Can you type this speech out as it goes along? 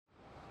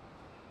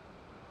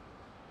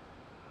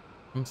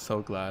I'm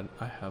so glad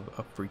I have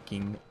a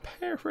freaking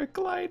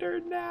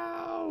paraglider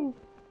now.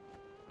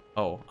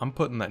 Oh, I'm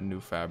putting that new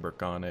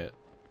fabric on it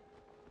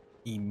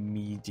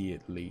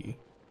immediately.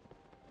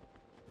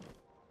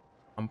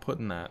 I'm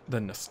putting the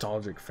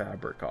nostalgic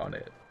fabric on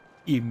it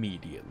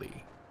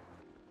immediately.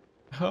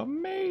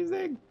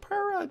 Amazing!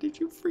 Para, did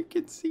you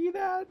freaking see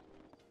that?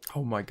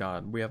 Oh my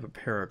god, we have a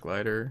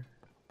paraglider.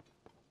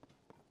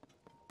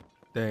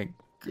 Thank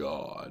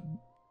god.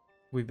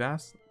 We've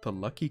asked the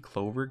Lucky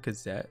Clover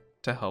Gazette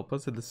to help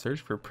us in the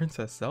search for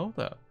Princess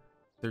Zelda.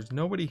 There's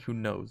nobody who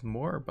knows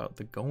more about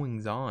the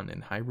goings-on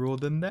in Hyrule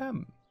than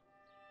them.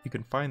 You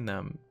can find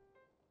them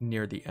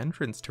near the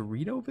entrance to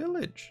Rito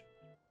Village.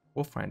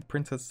 We'll find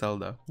Princess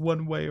Zelda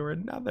one way or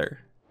another.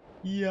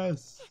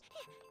 Yes.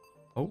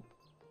 Oh.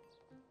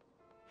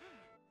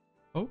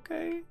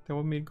 Okay, they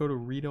want me to go to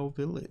Rito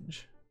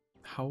Village.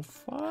 How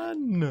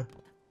fun!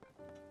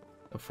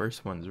 The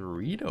first one's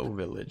Rito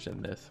Village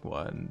in this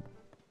one.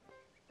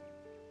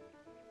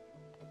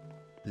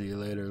 See you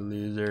later,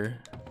 loser.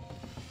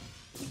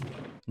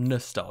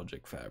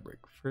 Nostalgic fabric,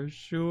 for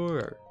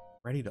sure.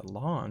 Ready to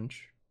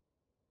launch?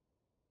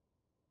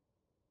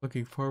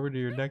 Looking forward to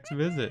your next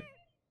visit.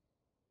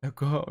 Now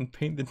go out and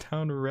paint the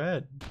town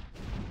red.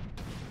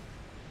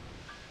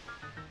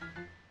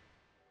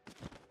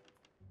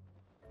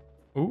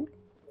 Ooh,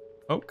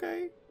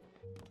 okay.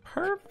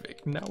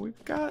 Perfect, now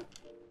we've got...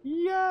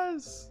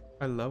 Yes!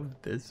 I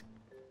love this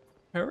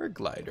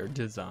paraglider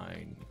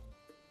design.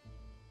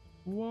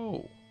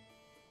 Whoa.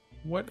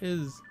 What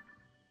is...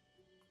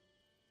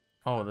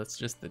 Oh, that's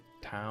just the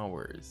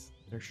towers.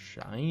 They're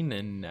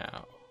shining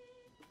now.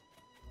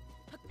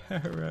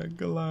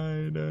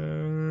 Paraglider.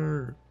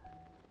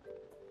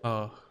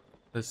 Oh,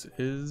 this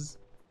is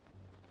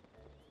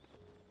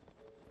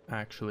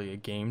actually a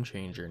game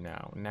changer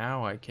now.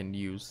 Now I can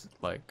use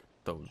like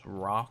those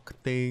rock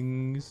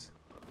things.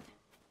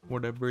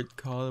 Whatever it's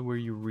called, where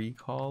you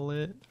recall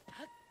it.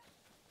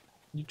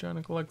 You trying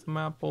to collect some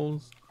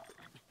apples?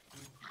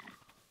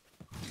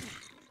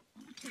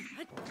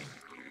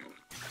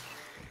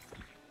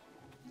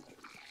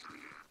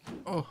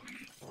 Oh.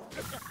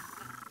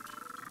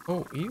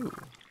 Oh, ew.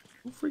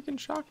 Who freaking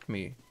shocked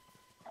me?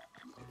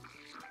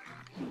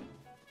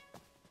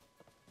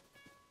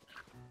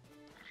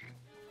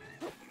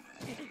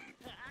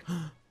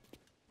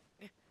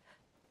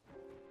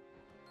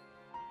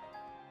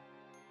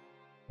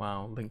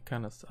 Wow, Link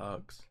kind of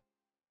sucks.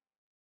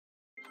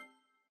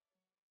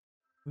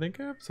 I think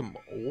I have some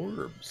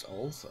orbs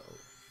also.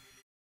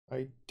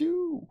 I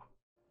do.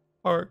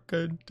 Art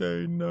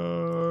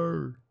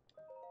container.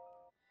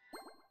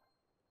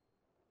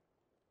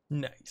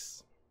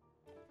 Nice.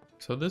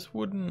 So this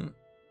wouldn't...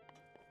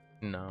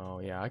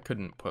 No, yeah, I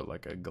couldn't put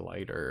like a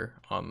glider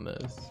on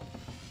this.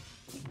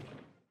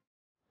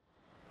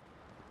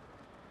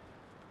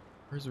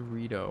 Where's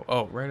Rito?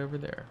 Oh, right over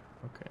there.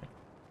 Okay.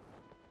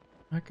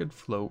 I could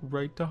float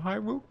right to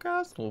Hyrule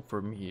Castle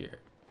from here.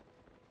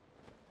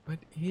 What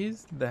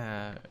is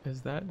that?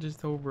 Is that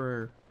just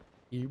over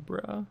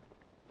Ibra?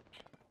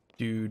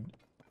 Dude,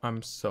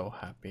 I'm so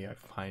happy I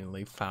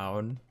finally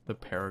found the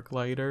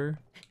paraglider.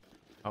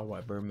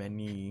 However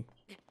many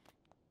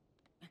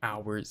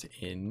hours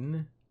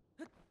in.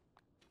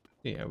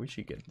 Yeah, we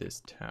should get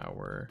this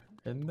tower.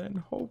 And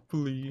then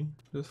hopefully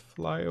just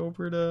fly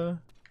over to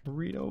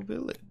Rito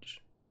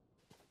Village.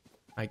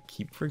 I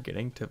keep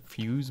forgetting to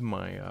fuse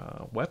my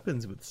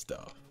weapons with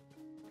stuff.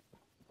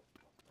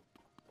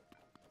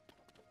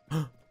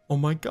 Oh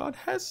my god,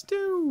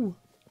 Hestu!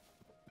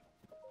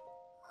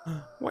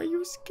 Why are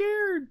you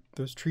scared?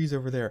 Those trees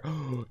over there.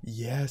 Oh,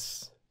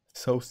 yes.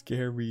 So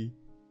scary.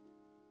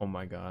 Oh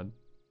my god.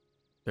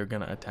 They're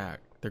gonna attack.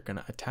 They're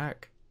gonna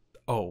attack.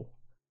 Oh.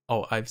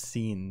 Oh, I've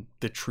seen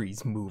the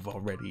trees move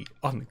already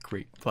on the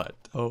Great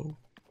Plateau.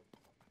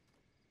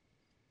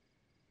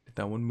 Did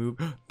that one move?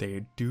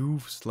 They do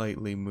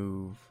slightly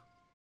move.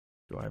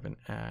 Do I have an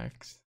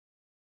axe?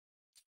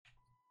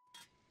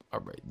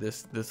 Alright,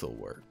 this'll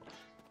work.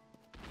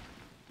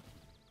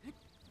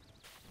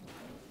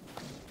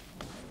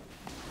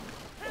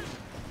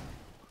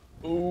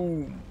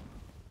 Boom.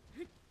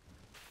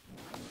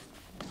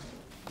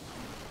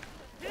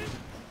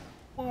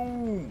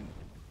 Boom.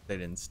 They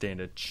didn't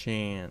stand a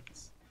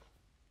chance.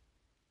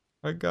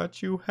 I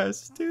got you,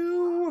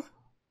 Hestu.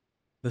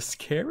 The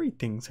scary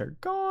things are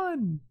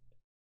gone.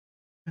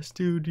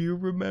 Hestu, do you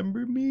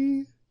remember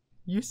me?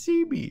 You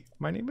see me.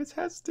 My name is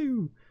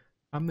Hestu.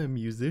 I'm the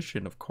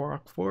musician of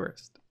Korok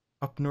Forest,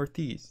 up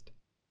northeast.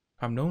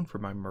 I'm known for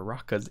my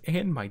maracas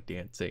and my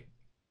dancing.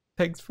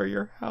 Thanks for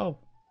your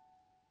help.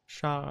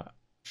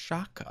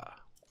 Shaka.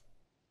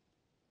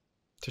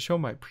 To show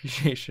my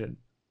appreciation,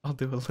 I'll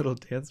do a little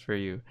dance for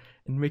you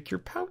and make your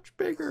pouch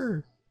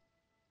bigger.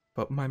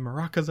 But my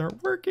maracas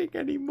aren't working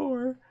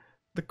anymore.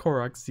 The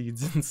Korok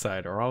seeds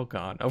inside are all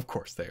gone. Of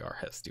course they are,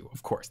 Hestu.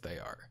 Of course they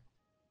are.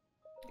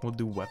 We'll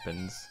do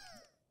weapons.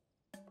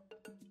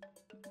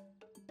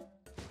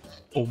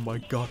 Oh my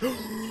god.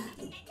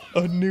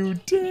 A new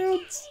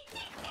dance!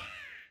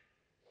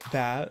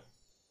 That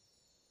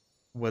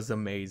was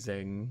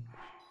amazing.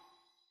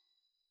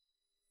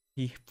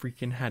 He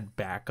freaking had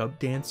backup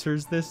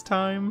dancers this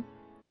time?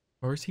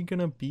 Or is he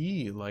gonna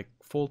be like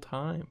full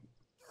time?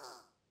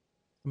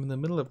 I'm in the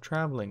middle of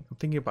traveling. I'm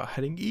thinking about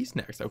heading east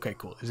next. Okay,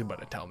 cool. He's about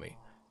to tell me.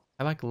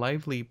 I like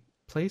lively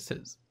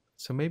places,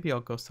 so maybe I'll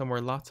go somewhere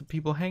lots of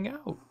people hang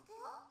out.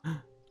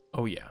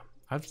 Oh yeah,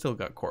 I've still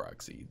got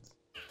Korok seeds.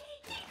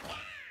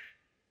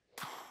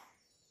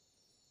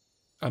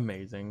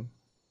 Amazing.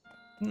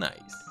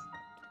 Nice.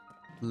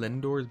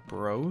 Lindor's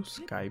Bro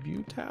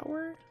Skyview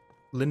Tower?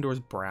 Lindor's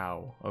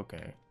Brow.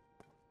 Okay.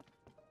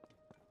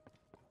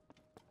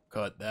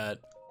 Cut that.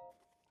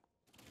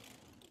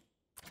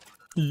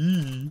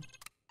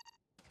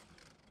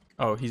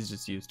 Oh, he's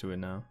just used to it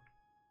now.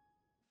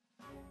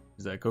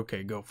 He's like,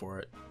 okay, go for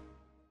it.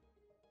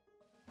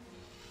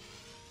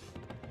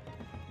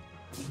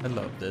 I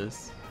love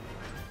this.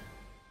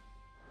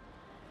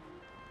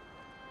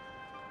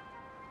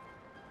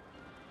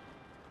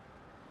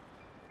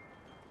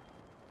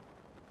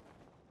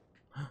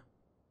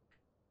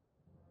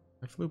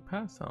 I flew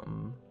past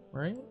something,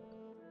 right?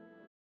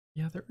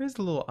 Yeah, there is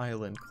a little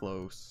island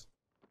close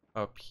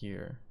up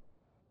here.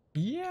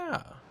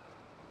 Yeah.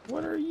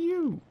 What are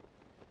you?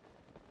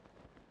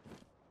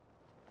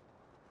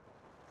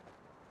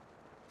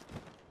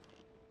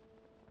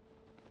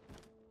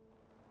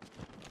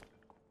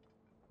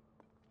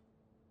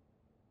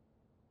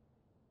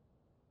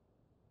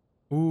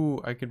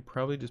 Ooh, I could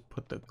probably just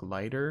put the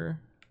glider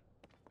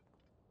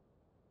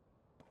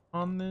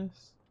on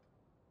this.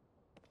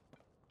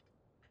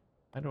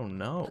 I don't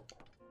know.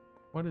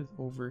 What is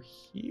over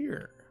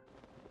here?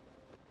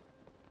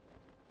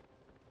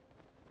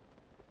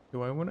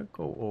 Do I want to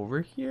go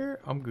over here?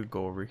 I'm gonna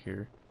go over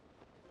here.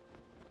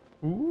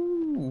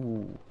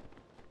 Ooh.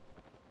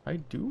 I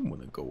do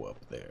want to go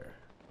up there.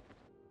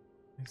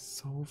 It's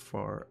so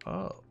far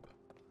up.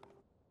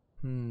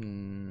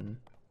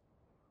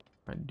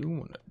 I do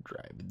want to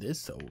drive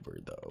this over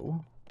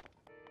though.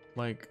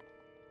 Like,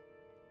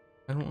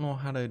 I don't know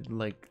how to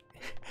like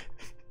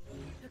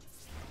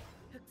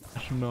I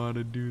don't know how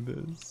to do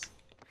this.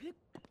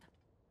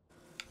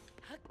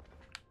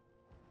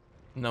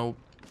 Nope.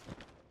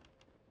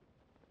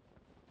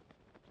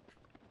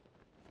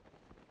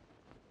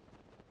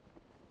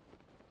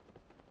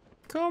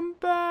 Come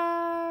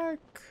back!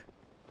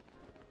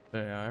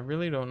 Yeah, I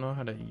really don't know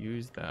how to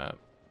use that.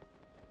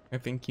 I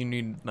think you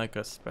need like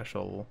a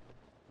special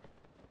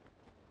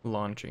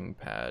launching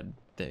pad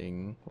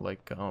thing,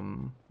 like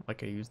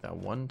I used that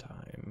one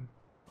time.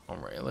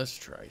 Alright, let's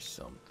try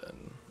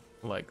something.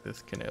 Like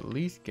this can at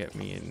least get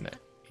me in the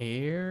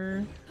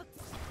air.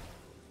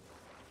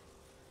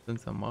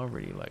 Since I'm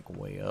already like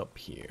way up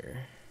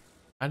here.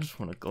 I just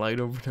want to glide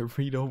over to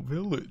Rito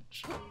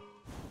Village.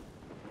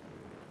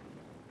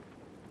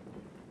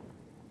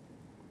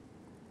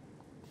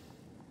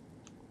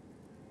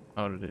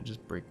 Oh, did it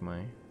just break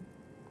my...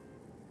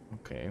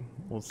 Okay,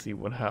 we'll see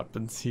what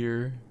happens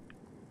here.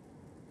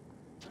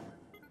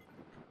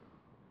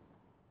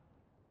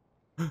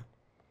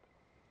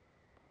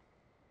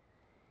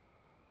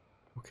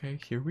 Okay,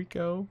 here we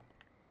go.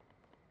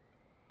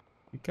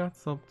 We got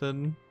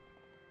something.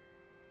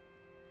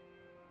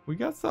 We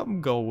got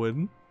something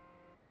going.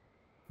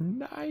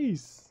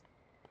 Nice.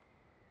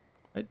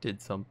 I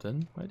did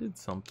something. I did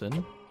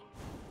something.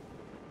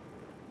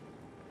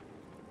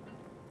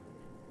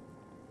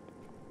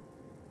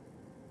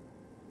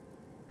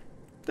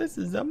 This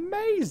is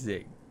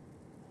amazing.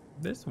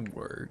 This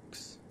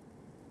works.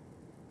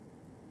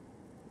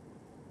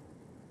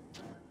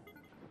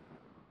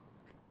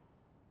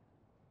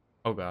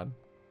 Oh god.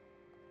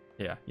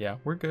 Yeah,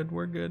 we're good,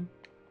 we're good.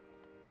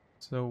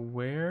 So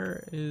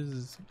where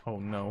is... Oh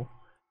no.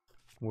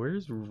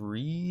 Where's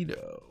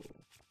Rito?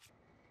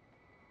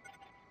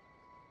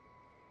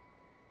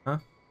 Huh?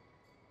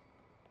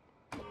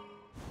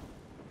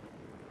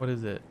 What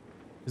is it?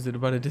 Is it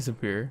about to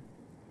disappear?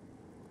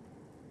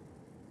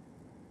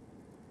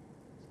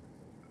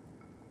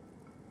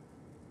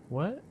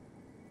 What?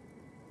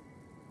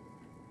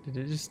 Did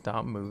it just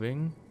stop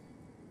moving?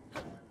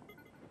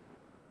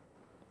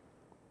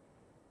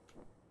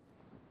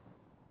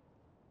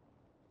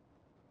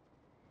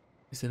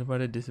 Is it about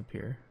to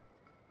disappear?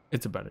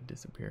 It's about to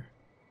disappear.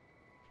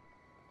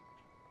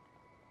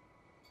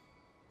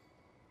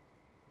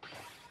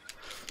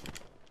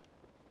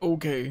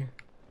 Okay.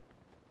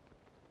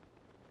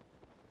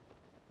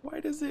 Why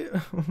does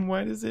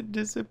it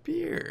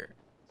disappear?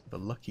 The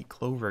Lucky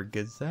Clover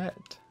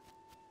Gazette.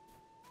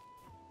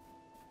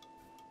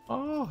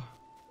 Oh,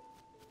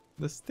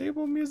 the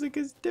stable music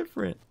is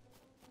different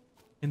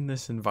in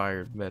this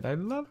environment. I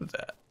love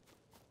that.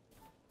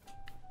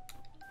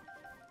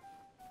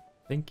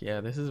 I think, yeah,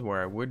 this is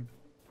where I would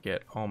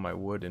get all my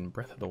wood in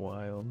Breath of the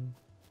Wild.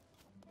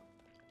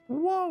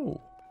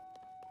 Whoa!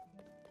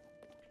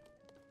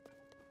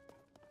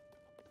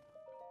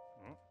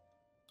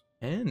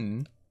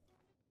 And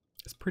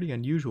it's pretty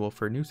unusual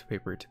for a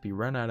newspaper to be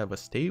run out of a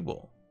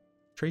stable.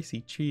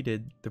 Tracy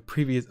cheated the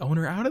previous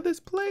owner out of this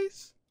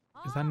place?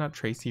 Is that not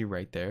Tracy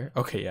right there?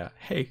 Okay, yeah.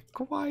 Hey,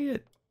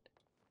 quiet.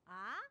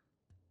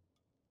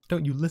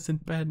 Don't you listen,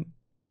 Ben.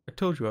 I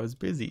told you I was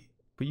busy,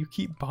 but you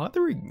keep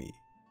bothering me.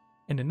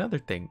 And another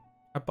thing,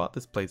 I bought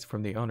this place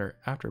from the owner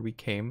after we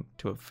came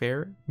to a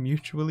fair,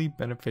 mutually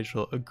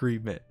beneficial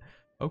agreement.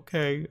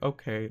 Okay,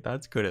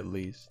 that's good at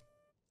least.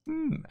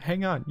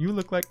 Hang on, you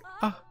look like,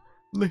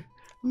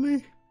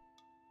 Lee.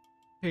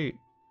 Hey,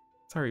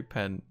 sorry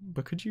Pen,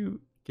 but could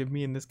you give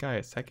me and this guy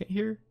a second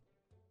here?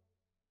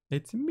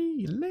 It's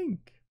me,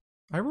 Link.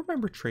 I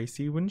remember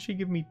Tracy, wouldn't she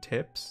give me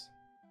tips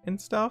and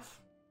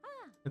stuff?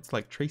 It's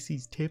like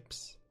Tracy's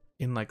tips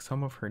in like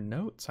some of her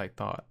notes, I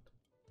thought.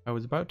 I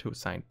was about to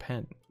assign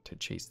Pen to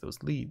chase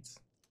those leads,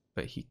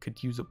 but he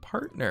could use a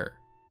partner.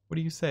 What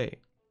do you say?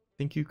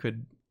 Think you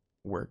could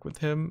work with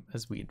him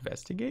as we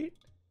investigate?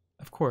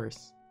 Of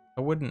course,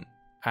 I wouldn't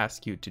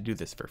ask you to do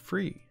this for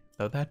free,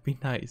 though that'd be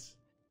nice.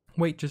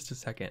 Wait just a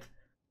second.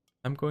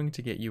 I'm going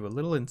to get you a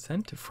little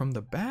incentive from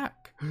the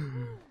back.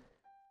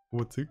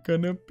 What's it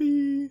gonna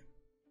be?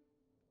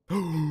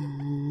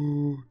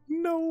 No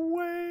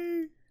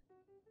way!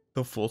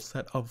 The full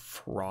set of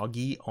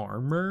froggy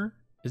armor?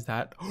 Is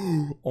that?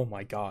 Oh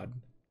my god,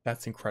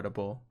 that's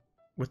incredible.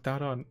 With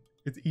that on,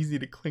 it's easy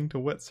to cling to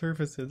wet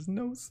surfaces,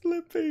 no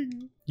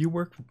slipping. You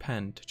work with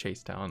Pen to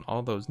chase down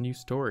all those new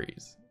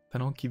stories.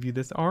 Then I'll give you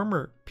this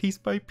armor, piece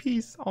by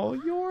piece, all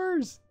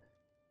yours.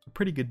 A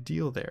pretty good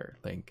deal there,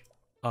 Link.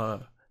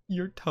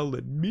 You're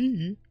telling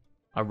me?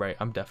 Alright,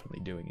 I'm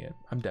definitely doing it.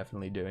 I'm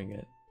definitely doing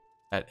it.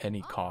 At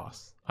any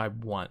cost. I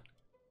want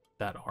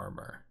that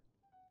armor.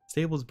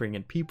 Stables bring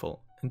in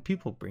people, and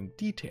people bring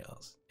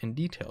details, and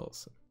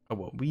details are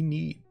what we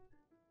need.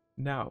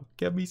 Now,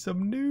 get me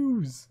some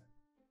news.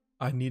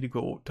 I need to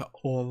go to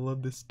all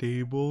of the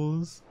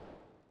stables.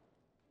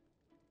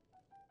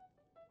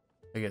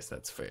 I guess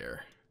that's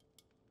fair.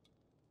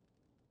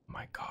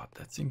 My god,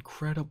 that's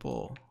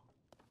incredible.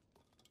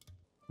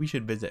 We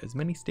should visit as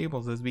many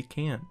stables as we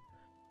can.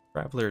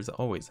 Travelers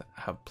always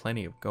have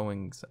plenty of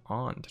goings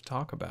on to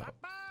talk about.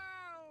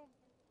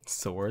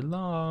 Soar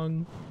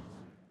long.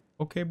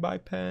 Okay, bye,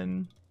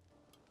 Pen.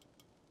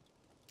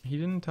 He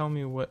didn't tell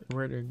me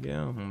where to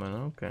go, but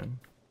okay.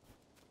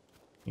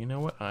 You know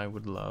what I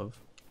would love?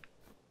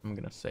 I'm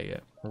gonna say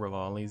it.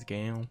 Rivali's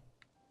Gale.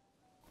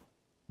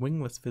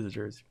 Wingless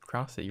visitors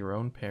cross at your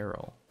own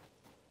peril.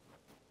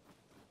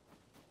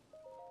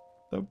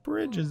 The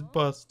bridge is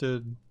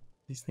busted.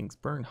 These things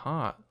burn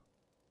hot.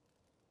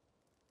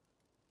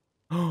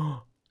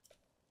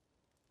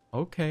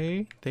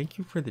 Okay, thank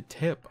you for the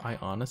tip. I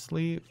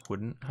honestly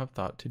wouldn't have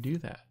thought to do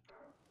that.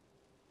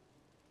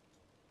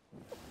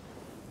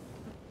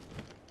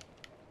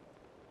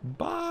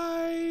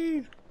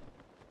 Bye!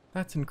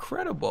 That's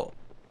incredible.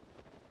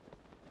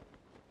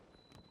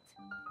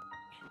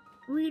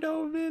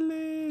 Rito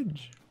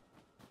Village!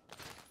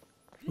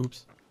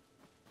 Oops.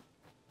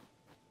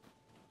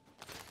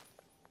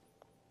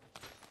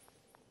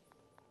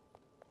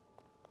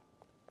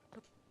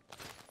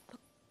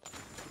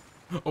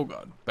 Oh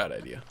god, bad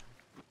idea.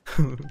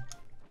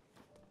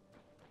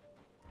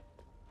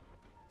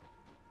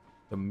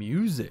 The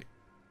music.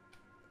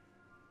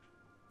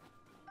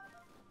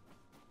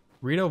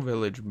 Rito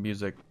Village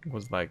music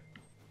was like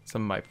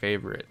some of my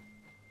favorite.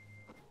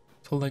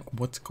 So like,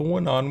 what's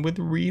going on with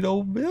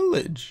Rito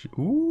Village?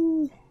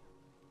 Ooh,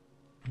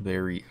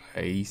 very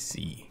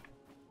icy.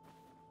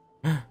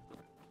 Oh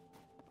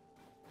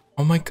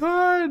my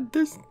god,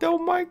 oh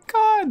my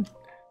god.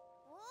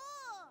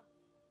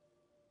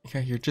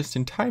 Yeah, you're just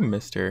in time,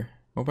 mister.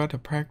 We're about to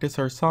practice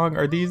our song.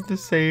 Are these the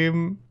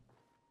same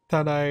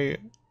that I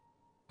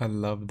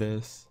love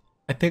this.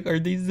 I think, are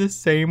these the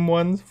same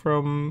ones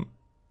from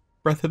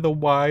Breath of the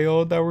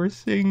Wild that we're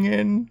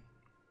singing?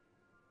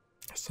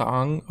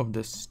 Song of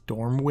the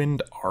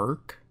Stormwind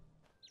Arc?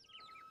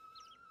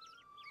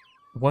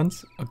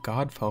 Once a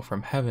god fell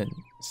from heaven,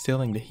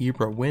 sailing the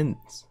Hebra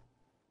winds.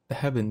 The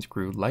heavens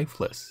grew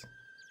lifeless,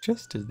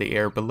 just as the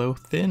air below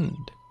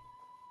thinned.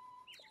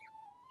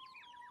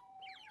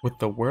 With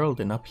the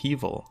world in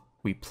upheaval,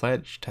 we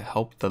pledged to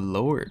help the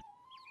Lord.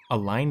 A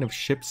line of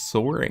ships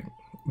soaring,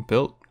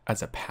 built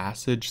as a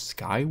passage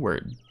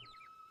skyward.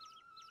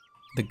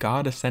 The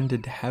god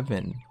ascended to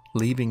heaven,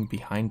 leaving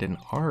behind an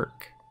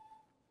ark.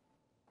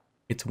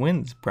 Its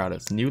winds brought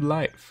us new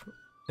life,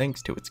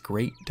 thanks to its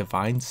great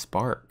divine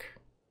spark.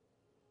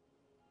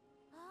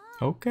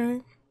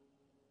 Okay.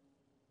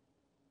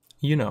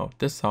 You know,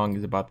 this song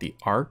is about the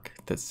ark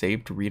that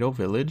saved Rito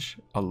Village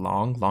a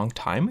long, long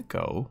time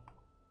ago.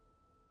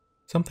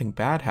 Something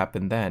bad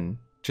happened then,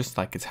 just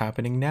like it's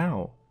happening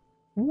now.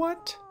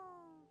 What?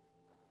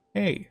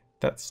 Hey,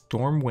 that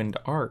Stormwind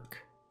Arc.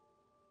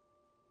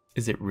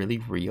 Is it really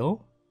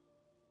real?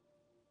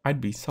 I'd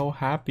be so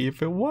happy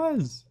if it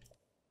was.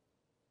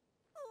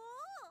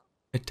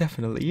 It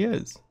definitely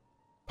is.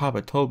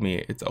 Papa told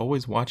me it's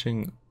always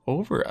watching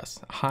over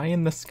us, high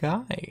in the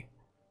sky.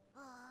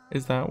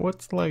 Is that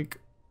what's like...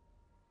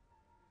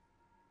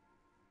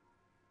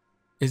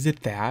 Is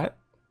it that?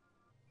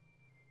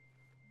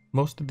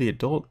 Most of the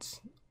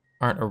adults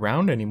aren't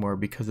around anymore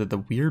because of the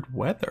weird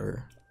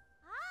weather.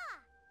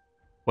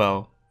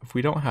 Well, if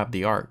we don't have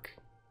the Ark,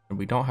 and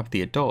we don't have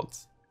the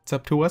adults, It's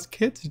up to us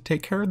kids to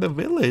take care of the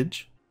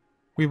village.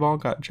 We've all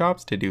got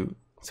jobs to do,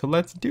 so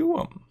let's do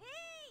them.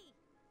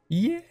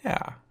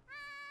 Yeah.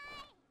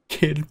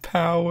 Kid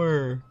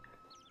power.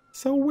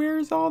 So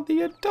where's all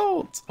the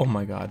adults? Oh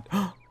my god.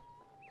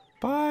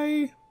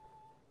 Bye.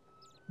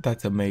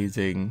 That's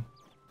amazing.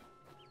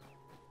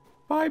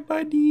 Bye,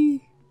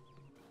 buddy.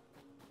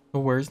 So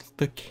where's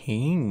the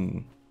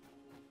king?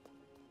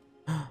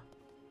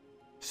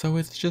 So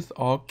it's just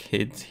all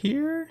kids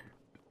here?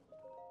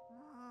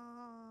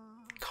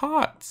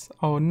 Cots.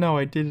 Oh no,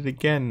 I did it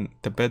again.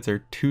 The beds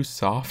are too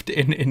soft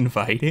and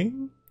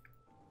inviting.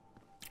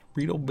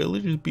 Rito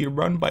Village is being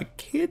run by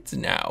kids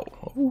now.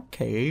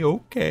 Okay,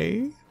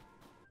 okay.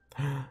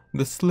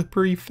 The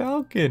slippery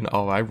falcon.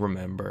 Oh, I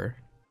remember.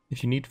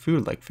 If you need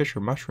food like fish or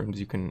mushrooms,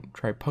 you can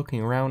try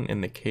poking around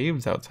in the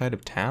caves outside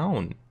of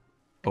town.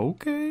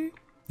 Okay.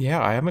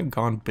 Yeah, I haven't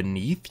gone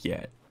beneath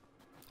yet.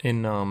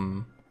 In,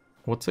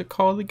 what's it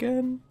called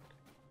again?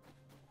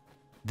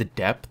 The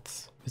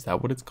depths? Is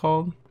that what it's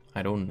called?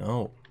 I don't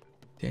know.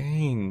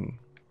 Dang.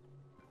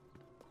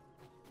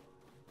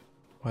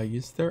 Why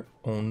is there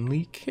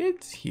only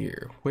kids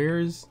here?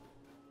 Where's...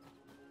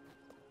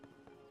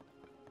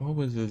 What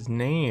was his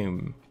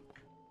name?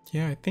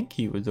 Yeah, I think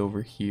he was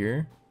over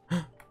here.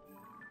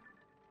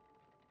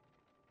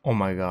 Oh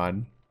my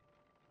god.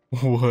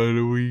 What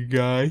do we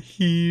got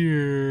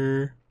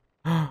here?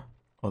 Oh,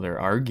 they're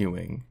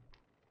arguing.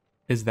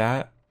 Is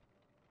that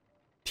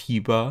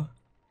Teba?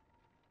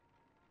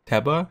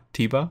 Teba?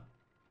 Teba?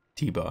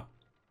 Teba.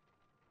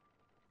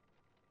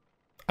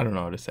 I don't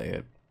know how to say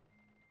it.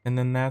 And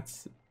then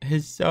that's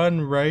his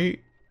son, right?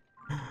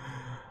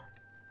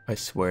 I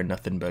swear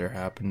nothing better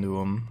happened to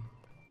him.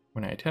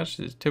 When I attached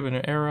his tip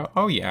and arrow,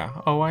 oh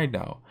yeah, oh I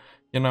know.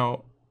 You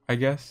know, I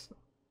guess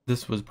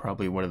this was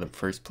probably one of the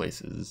first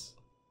places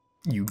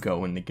you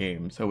go in the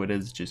game, so it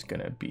is just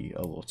gonna be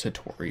a little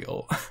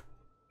tutorial.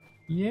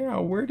 Yeah,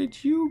 where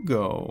did you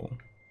go?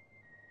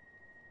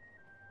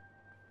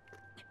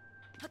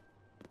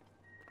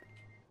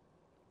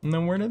 And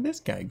then where did this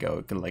guy go?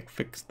 It could like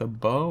fix the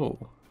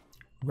bow.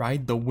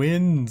 Ride the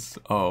winds.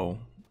 Oh.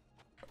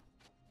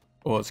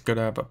 Well, it's good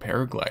to have a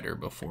paraglider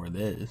before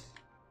this.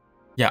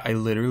 Yeah, I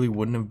literally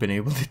wouldn't have been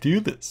able to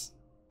do this.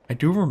 I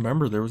do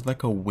remember there was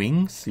like a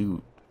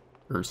wingsuit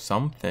or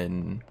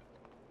something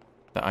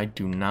that I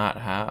do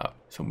not have.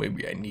 So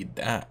maybe I need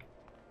that.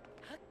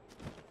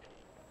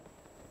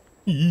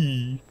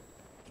 Eee.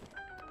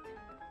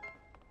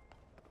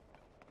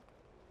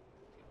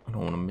 I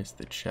don't want to miss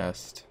the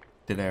chest.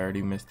 Did I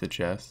already miss the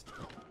chest?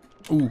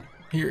 Ooh,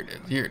 here it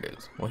is, here it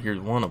is. Well, here's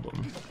one of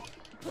them.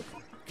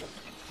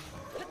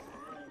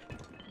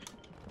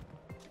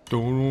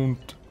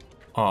 Don't.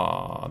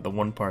 Ah, the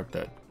one part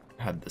that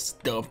had the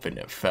stuff and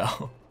it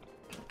fell.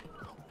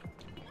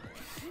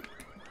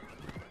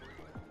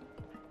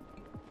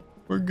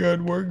 We're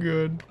good, we're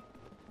good.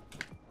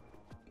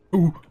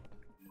 Ooh.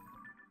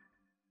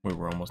 We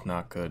were almost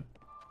not good.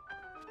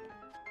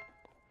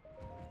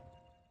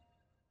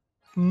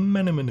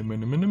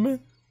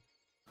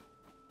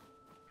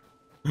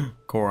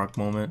 Korok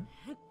moment.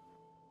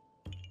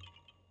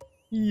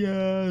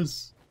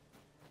 Yes.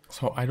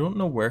 So I don't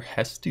know where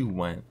Hestu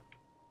went.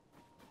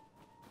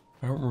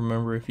 I don't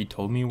remember if he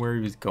told me where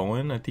he was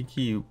going. I think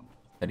he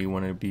said he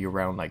wanted to be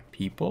around like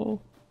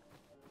people.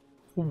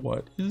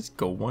 What is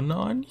going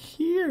on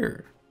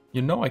here?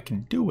 You know I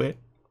can do it.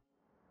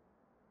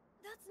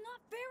 That's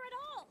not fair at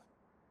all.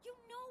 You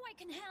know I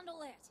can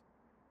handle it.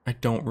 I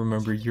don't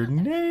remember your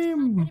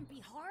name. Wouldn't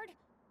be hard.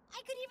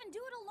 I could even do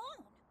it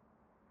alone.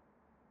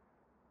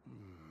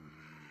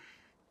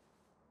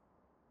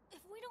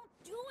 If we don't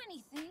do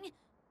anything,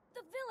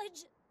 the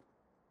village...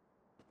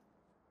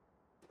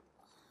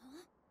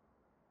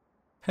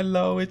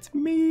 Hello, it's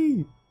me.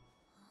 Is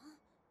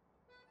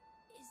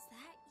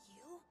that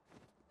you?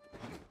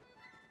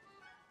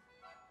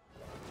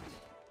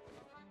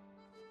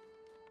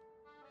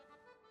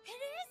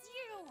 It is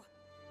you!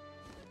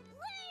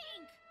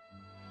 Link!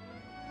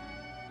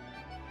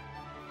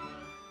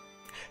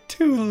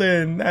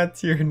 Tulin,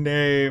 that's your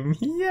name.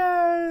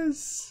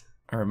 Yes.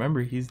 I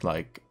remember he's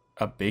like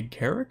a big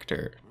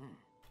character.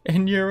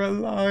 And you're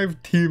alive,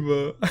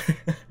 Teba.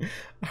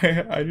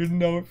 I didn't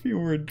know if you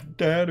were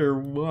dead or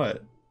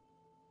what.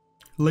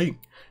 Link,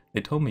 they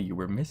told me you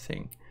were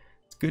missing.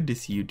 It's good to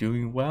see you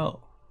doing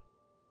well.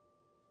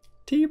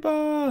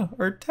 Teba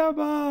or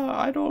Teba,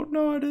 I don't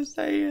know how to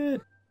say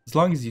it. As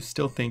long as you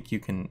still think you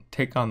can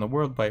take on the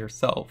world by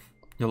yourself,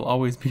 you'll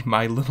always be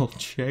my little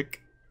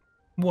chick.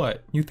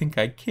 What, you think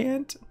I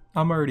can't?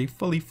 I'm already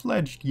fully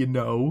fledged, you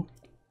know.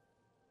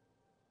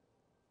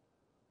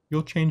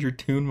 You'll change your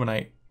tune when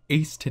I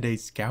ace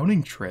today's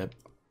scouting trip.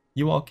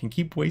 You all can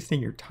keep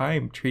wasting your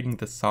time treating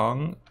the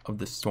song of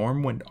the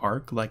Stormwind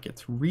Arc like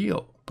it's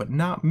real, but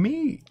not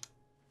me.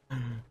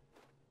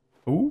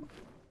 Ooh,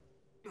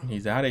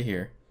 he's out of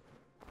here.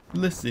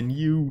 Listen,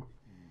 you.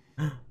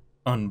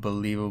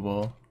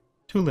 Unbelievable.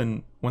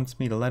 Tulin wants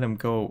me to let him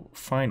go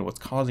find what's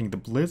causing the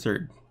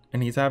blizzard,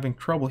 and he's having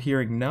trouble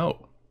hearing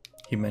no.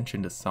 He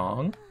mentioned a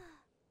song.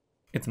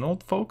 It's an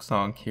old folk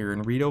song here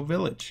in Rito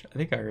Village. I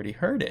think I already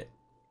heard it.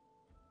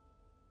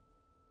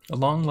 A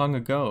long, long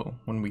ago,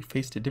 when we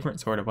faced a different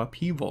sort of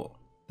upheaval,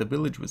 the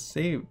village was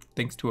saved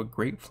thanks to a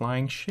great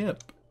flying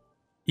ship.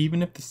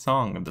 Even if the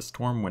song of the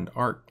Stormwind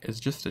Arc is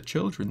just a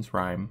children's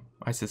rhyme,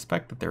 I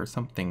suspect that there is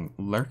something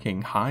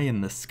lurking high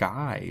in the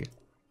sky.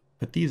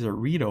 But these are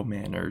Rito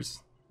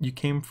manners. You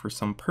came for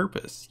some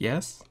purpose,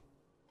 yes?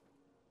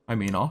 I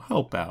mean, I'll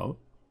help out.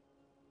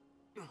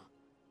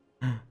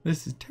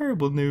 This is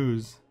terrible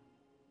news.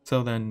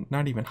 So then,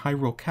 not even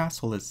Hyrule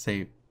Castle is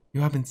safe.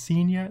 You haven't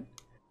seen yet?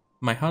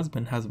 My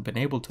husband hasn't been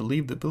able to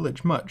leave the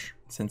village much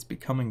since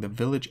becoming the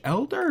village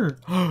elder.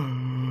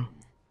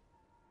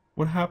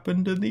 What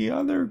happened to the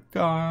other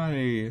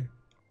guy?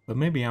 But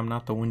maybe I'm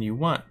not the one you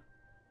want.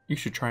 You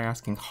should try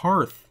asking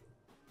Harth.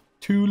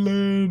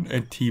 Tulin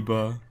and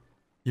Teba.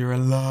 You're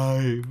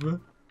alive.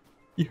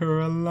 You're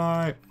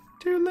alive.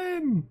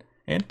 Tulin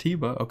and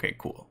Teba. Okay,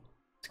 cool.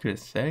 I was gonna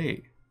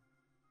say.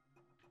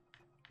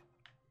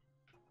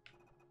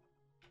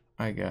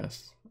 I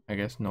guess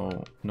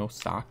no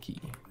Saki.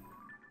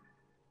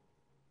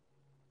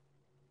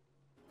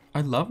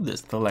 I love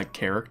this, the like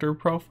character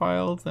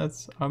profiles.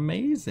 That's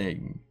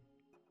amazing.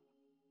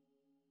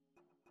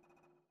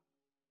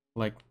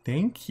 Like,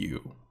 thank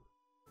you.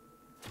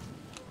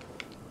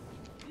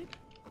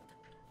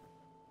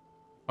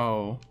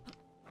 Oh.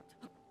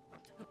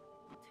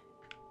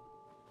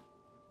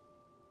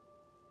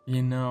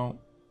 You know,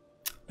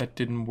 that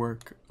didn't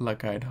work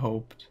like I'd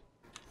hoped.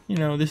 You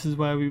know, this is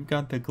why we've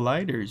got the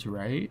gliders,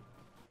 right?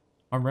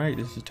 Alright,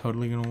 this is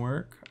totally gonna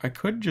work. I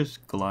could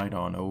just glide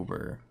on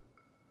over.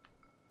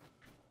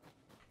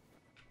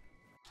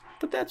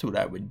 But that's what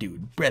I would do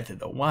in Breath of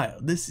the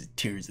Wild. This is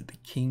Tears of the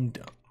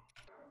Kingdom.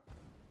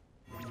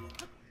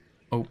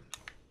 Oh.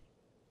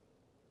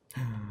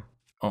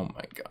 Oh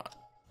my god.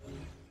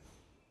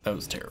 That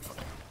was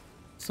terrifying.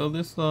 So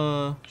this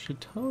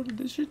should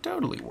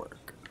totally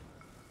work.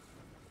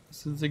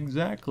 This is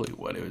exactly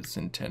what it was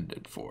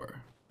intended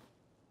for.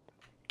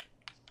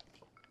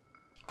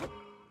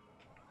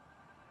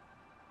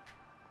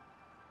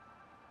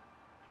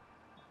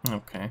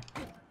 Okay.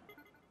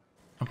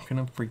 I'm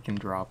gonna freaking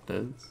drop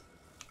this.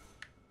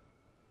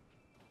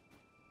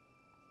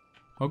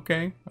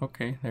 Okay,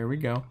 there we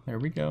go.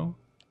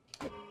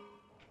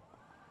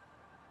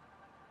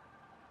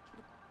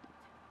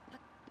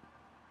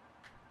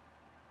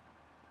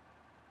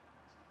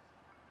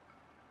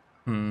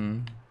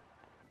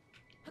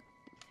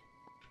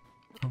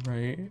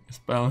 Alright, it's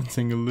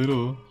balancing a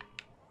little.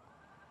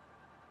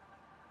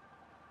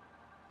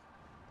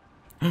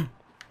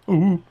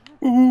 Ooh,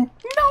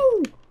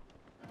 no!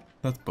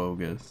 That's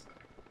bogus.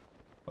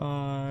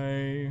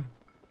 Bye.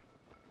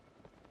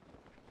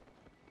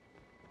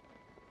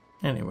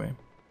 Anyway.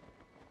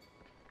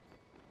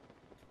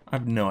 I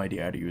have no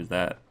idea how to use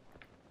that.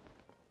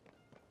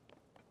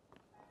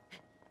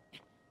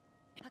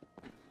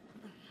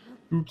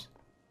 Oops.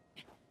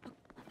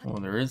 Oh,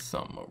 there is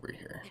some over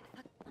here.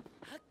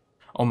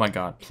 Oh my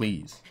god,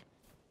 please.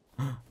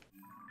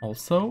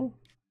 Also,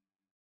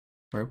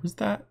 where was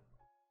that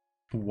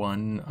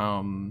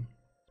one,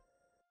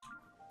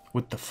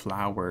 with the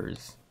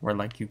flowers, where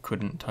like you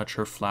couldn't touch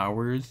her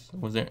flowers?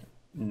 Was it,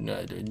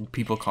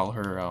 people call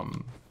her,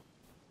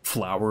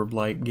 Flower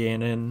Blight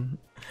Ganon?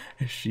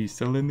 Is she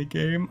still in the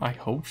game? I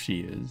hope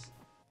she is.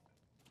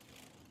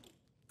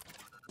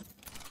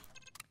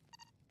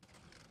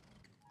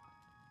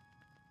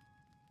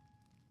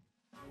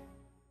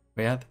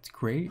 But yeah, that's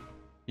great.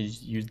 You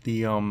just use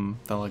the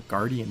like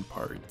guardian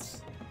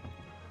parts.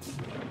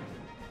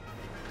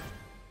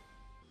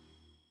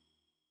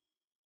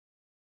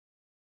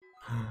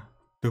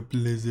 The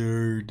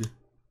blizzard.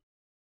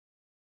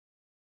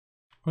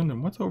 Oh,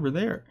 then what's over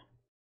there?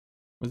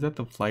 Was that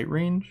the flight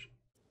range?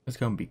 It's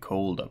gonna be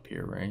cold up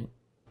here, right?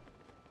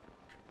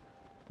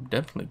 I'm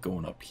definitely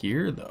going up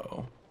here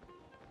though.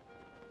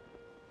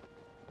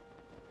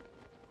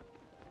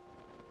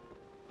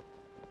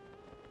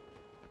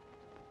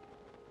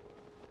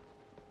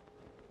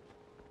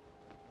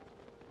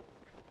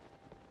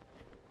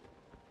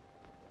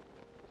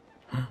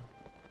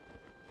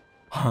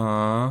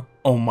 Huh?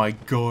 Oh my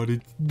god,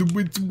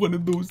 it's one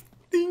of those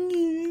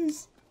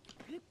thingies.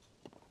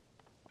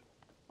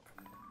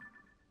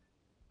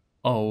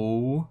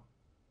 Oh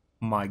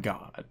my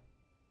god.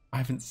 I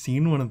haven't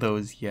seen one of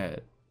those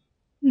yet.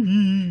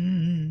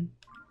 I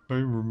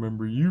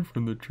remember you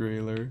from the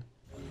trailer.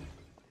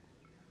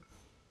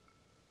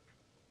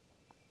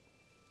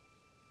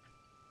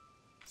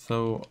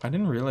 So, I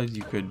didn't realize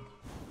you could...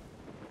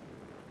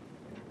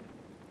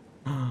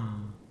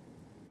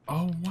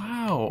 Oh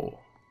wow.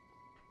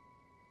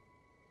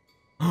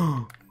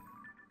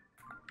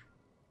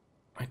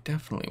 I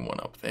definitely went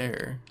up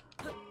there.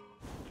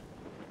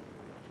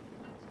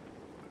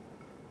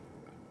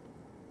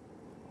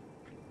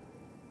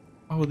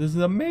 Oh, this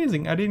is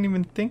amazing. I didn't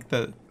even think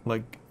that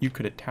like you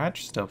could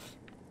attach stuff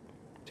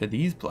to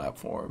these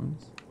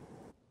platforms.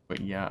 But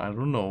yeah, I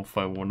don't know if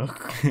I wanna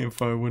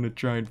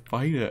try and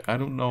fight it. I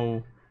don't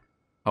know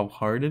how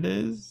hard it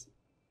is,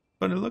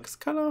 but it looks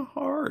kinda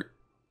hard.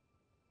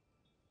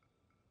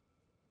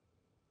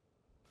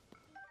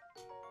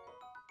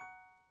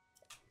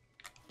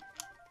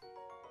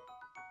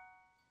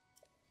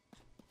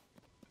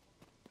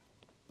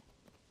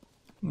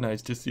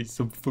 Nice to see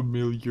some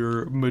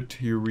familiar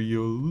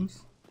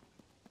materials.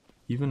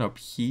 Even up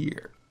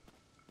here.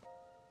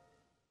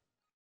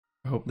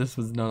 I hope this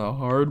was not a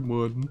hard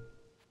one.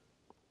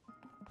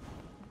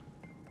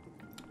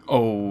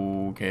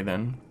 Oh, okay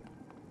then.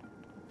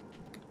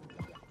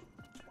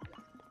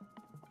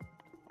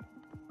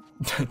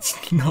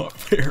 That's not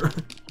fair.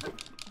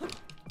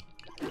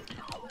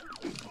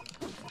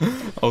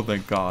 Oh,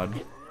 thank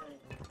God.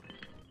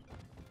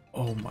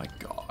 Oh my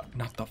God,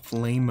 not the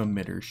flame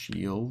emitter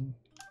shield.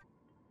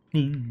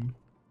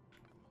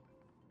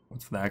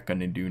 What's that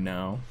gonna do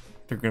now?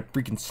 They're gonna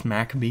freaking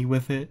smack me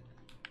with it?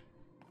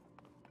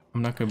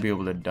 I'm not gonna be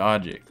able to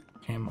dodge it,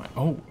 am I?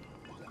 Oh.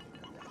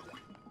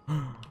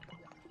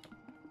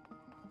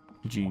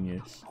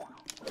 Genius.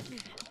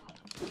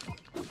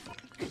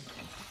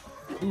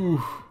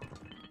 Ooh.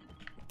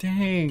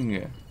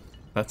 Dang.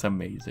 That's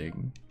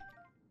amazing.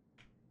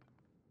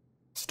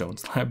 Stone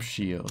slab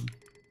shield.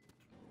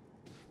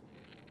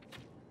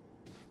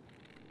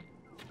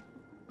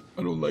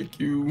 I don't like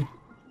you.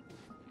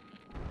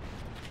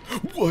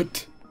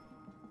 What?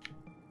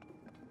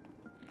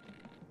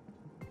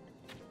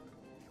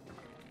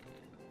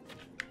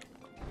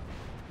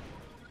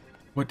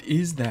 What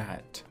is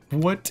that?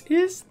 What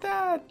is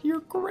that?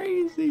 You're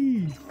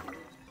crazy.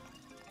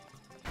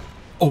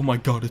 Oh my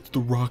God, it's the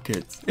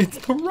rockets. It's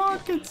the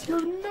rockets.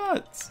 You're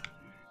nuts.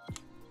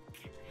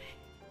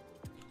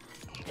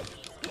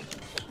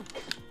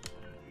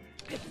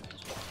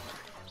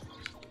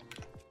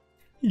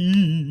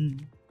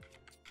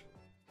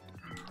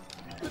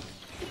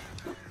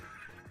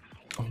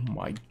 Oh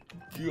my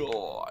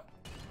God.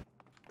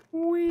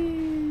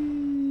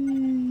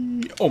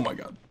 Whee. Oh my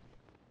God.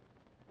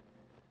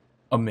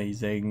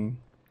 Amazing.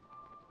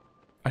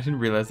 I didn't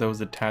realize that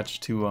was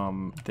attached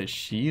to the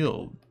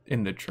shield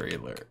in the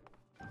trailer.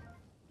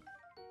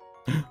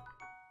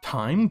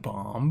 Time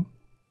bomb.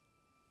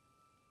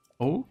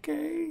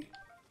 Okay.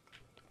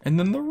 And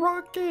then the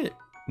rocket.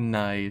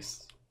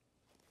 Nice.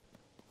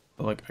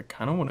 But like, I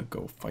kind of want to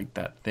go fight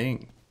that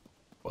thing,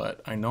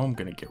 but I know I'm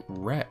gonna get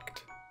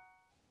wrecked.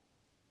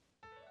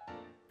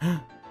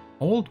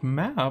 Old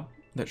map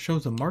that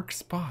shows a marked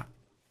spot.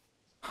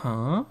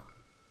 Huh?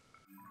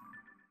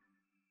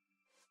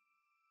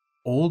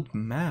 Old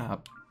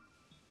map?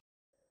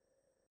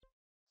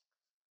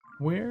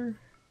 Where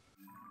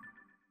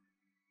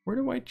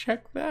do I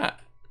check that?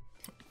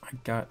 I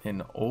got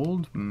an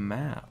old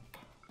map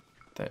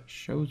that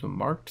shows a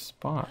marked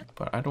spot,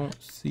 but I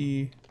don't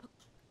see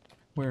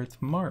where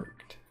it's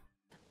marked.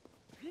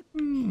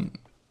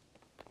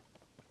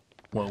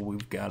 Well,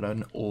 we've got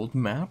an old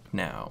map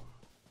now.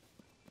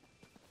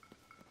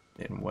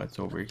 And what's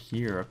over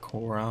here? A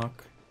Korok?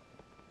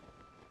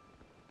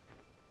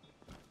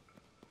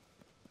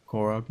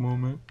 Korok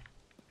moment?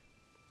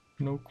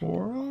 No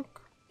Korok?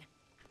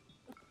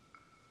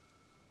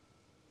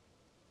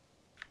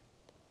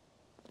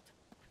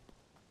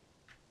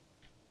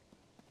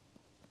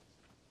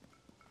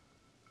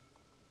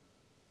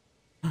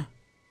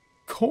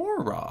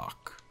 Korok!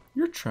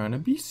 You're trying to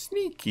be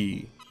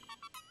sneaky.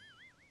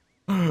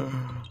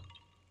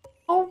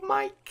 Oh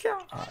my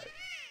God!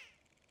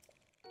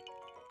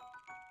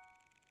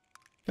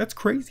 That's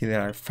crazy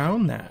that I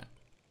found that.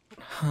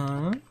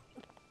 Huh?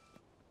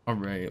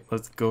 Alright,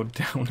 let's go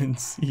down and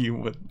see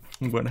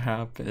what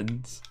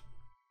happens.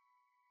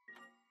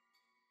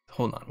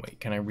 Hold on, wait,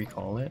 can I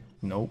recall it?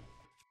 Nope.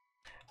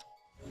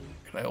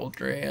 Can I hold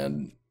your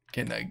hand?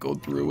 Can I go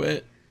through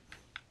it?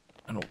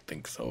 I don't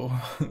think so.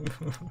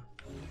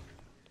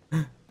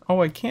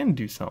 Oh, I can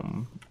do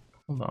something.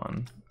 Hold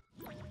on.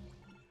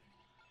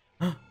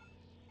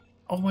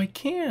 Oh, I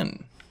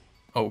can.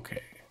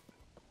 Okay.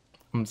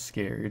 I'm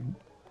scared.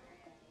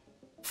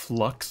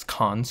 Flux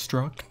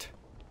Construct.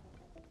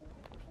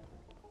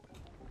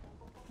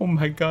 Oh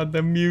my God,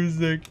 the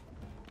music.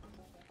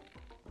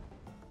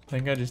 I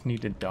think I just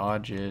need to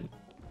dodge it.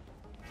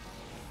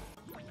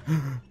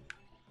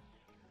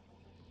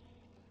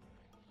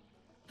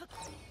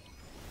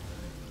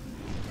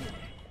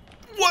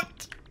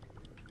 What?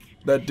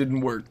 That didn't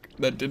work.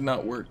 That did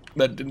not work.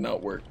 That did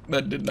not work.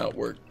 That did not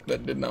work.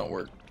 That did not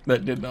work.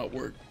 That did not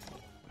work.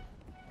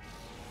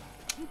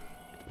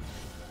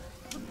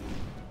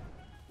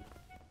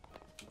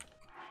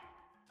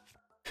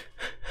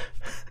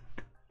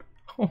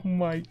 Oh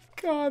my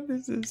God,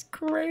 this is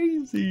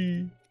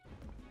crazy.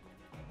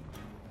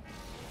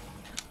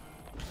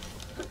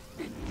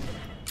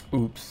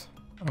 Oops,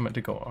 I meant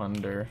to go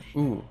under.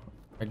 Ooh,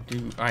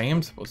 I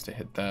am supposed to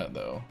hit that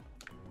though.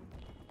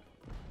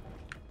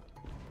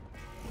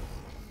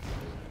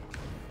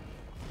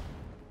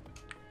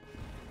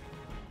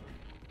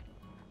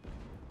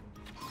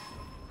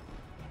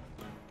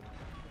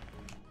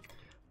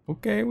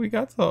 Okay, we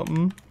got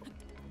something.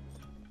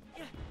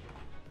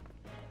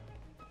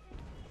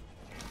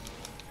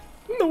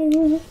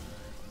 No.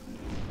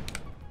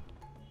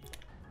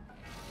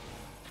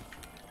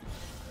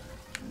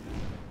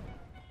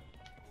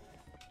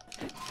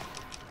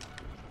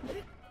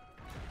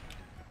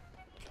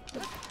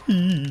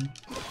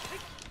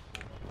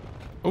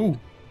 Oh.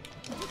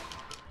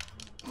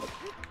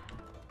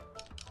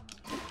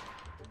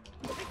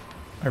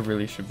 I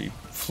really should be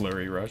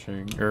flurry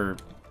rushing, or...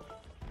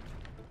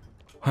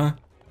 Huh?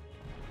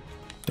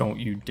 Don't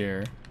you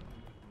dare.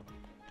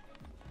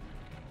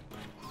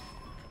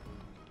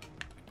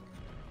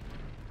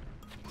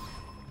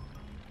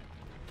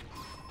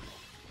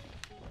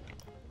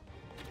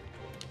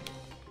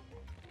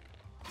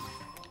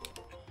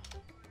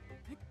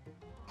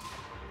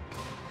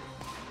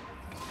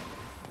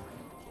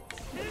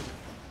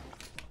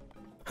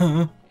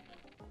 Huh?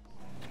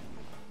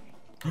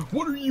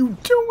 What are you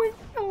doing?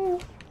 No.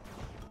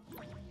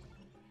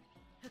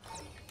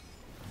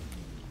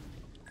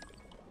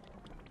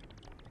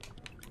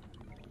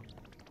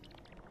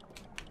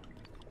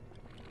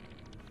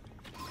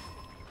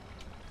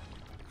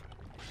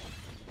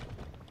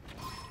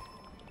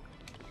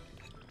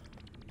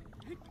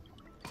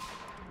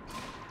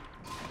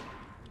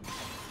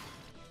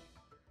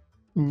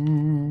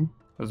 Ooh.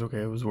 That's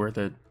okay, it was worth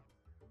it.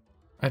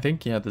 I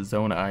think, yeah, the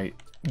zone eye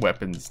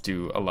weapons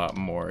do a lot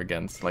more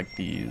against like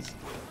these.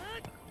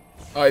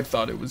 I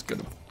thought it was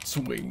gonna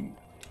swing.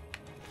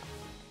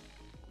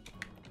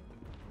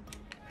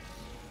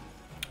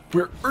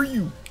 Where are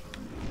you?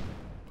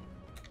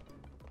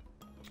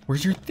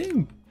 Where's your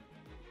thing?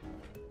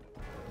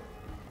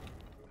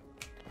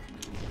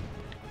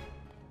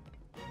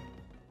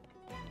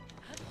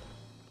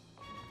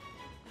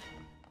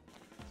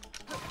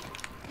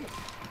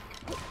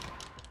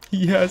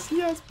 Yes,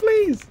 yes,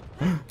 please.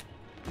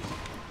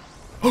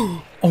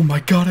 Oh my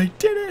god, I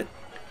did it!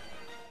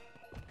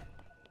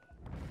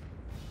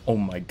 Oh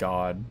my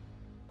god.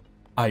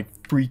 I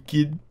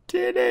freaking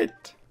did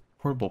it!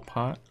 Portable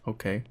pot?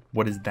 Okay.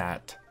 What is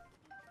that?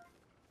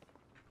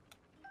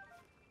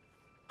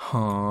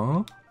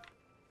 Huh?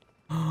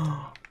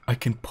 I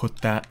can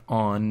put that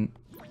on...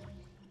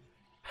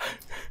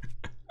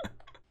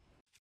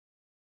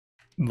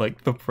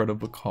 like the front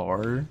of a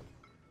car?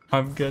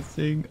 I'm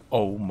guessing.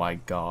 Oh my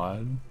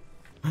god.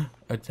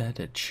 Is that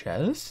a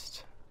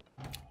chest?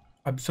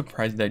 I'm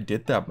surprised I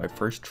did that my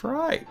first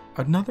try.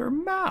 Another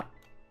map.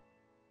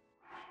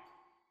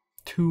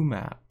 2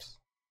 maps.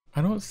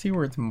 I don't see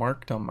where it's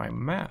marked on my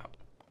map.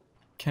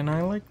 Can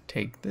I like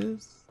take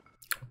this?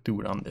 I'll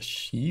do it on the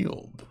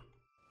shield.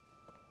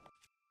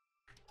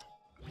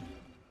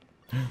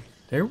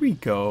 There we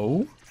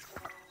go.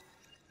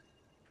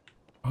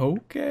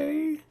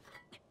 Okay.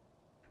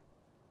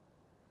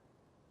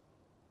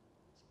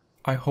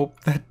 I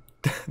hope that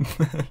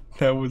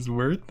that was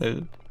worth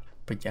it.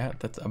 But yeah,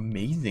 that's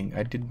amazing.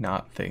 I did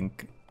not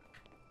think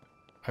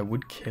I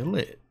would kill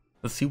it.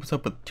 Let's see what's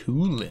up with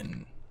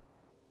Tulin.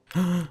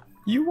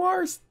 You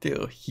are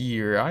still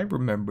here. I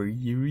remember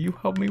you. You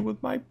helped me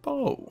with my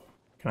bow.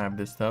 Can I have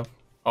this stuff?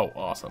 Oh,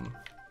 awesome.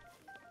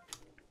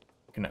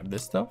 Can I have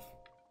this stuff?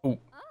 Oh.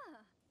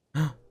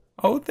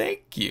 Oh,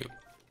 thank you.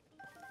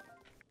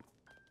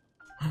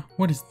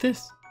 What is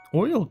this?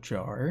 Oil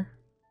jar?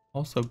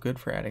 Also good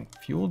for adding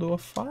fuel to a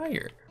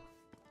fire.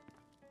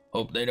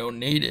 Hope they don't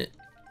need it.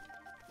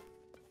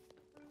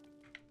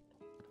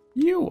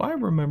 You, I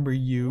remember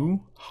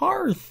you.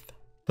 Harth!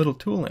 Little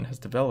Tulin has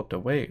developed a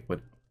way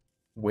with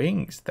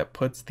wings that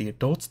puts the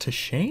adults to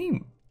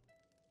shame.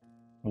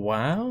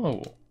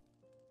 Wow.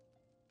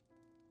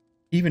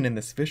 Even in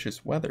this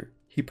vicious weather,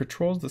 he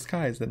patrols the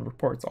skies and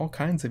reports all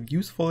kinds of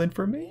useful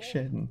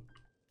information.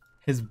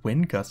 His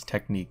wind gust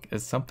technique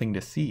is something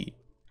to see.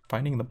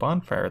 Finding the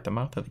bonfire at the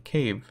mouth of the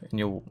cave and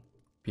you'll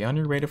be on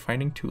your way to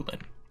finding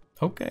Tulin.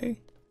 Okay.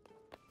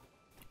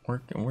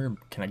 Where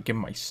can I get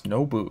my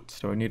snow boots?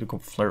 Do I need to go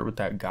flirt with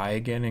that guy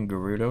again in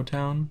Gerudo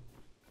Town?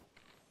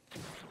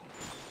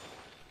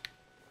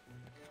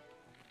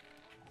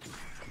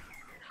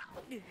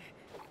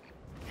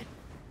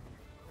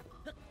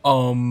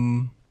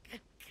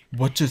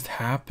 What just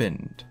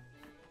happened?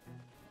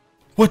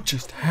 What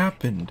just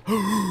happened?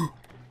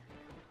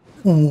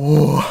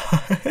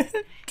 What?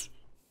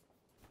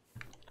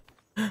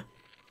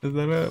 Is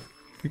that a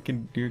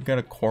freaking, you got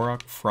a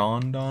Korok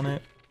frond on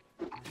it?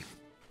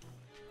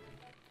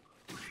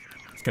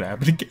 It's gonna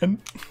happen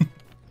again.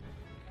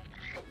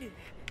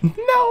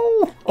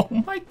 No! Oh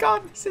my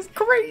god, this is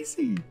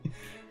crazy!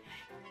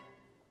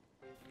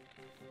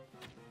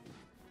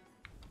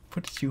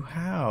 What did you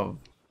have?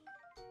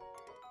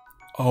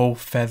 Oh,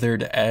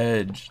 feathered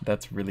edge.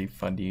 That's really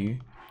funny.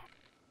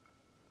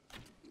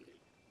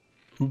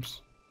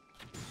 Oops.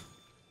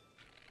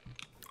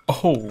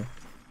 Oh!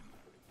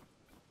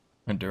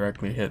 I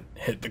directly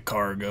hit the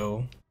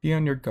cargo. Be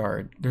on your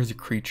guard. There's a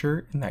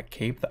creature in that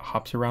cave that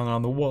hops around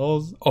on the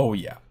walls. Oh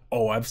yeah.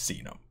 Oh, I've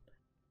seen him.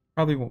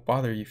 Probably won't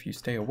bother you if you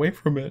stay away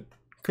from it.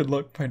 Good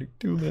luck finding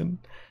Tulin.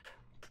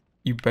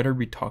 You better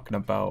be talking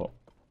about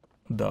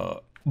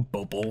the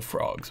bubble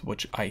frogs,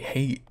 which I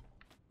hate,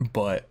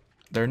 but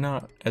they're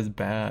not as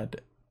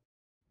bad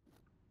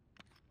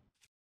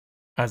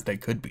as they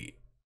could be.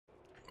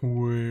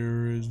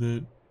 Where is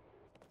it?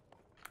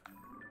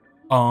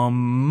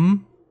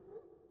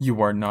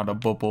 You are not a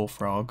bubble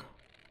frog.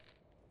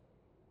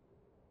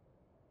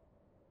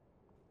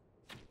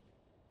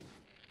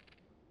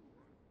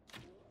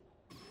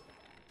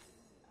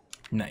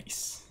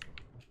 Nice.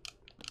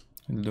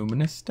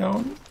 Luminous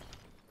stone?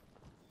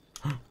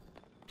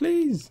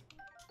 Please.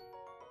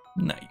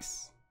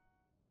 Nice.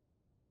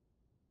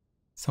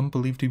 Some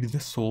believed to be the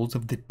souls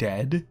of the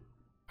dead.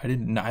 I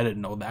didn't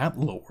know that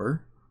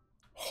lore.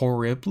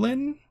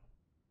 Horriblin?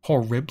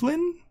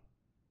 Horriblin?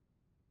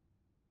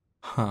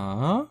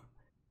 Huh?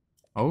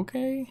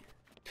 Okay.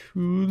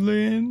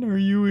 Tulin, are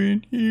you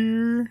in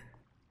here?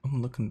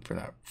 I'm looking for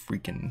that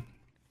freaking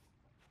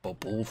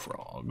bubble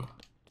frog.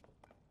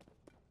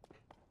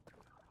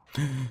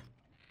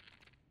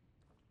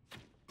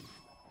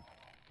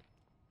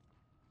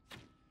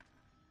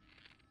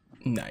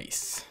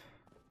 Nice.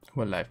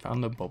 Well, I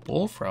found the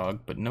bubble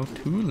frog, but no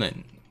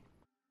Tulin.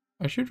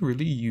 I should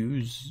really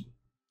use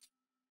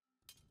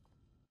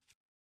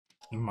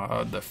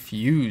the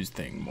fuse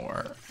thing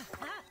more.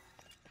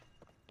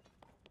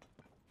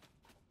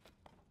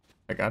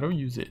 Like, I don't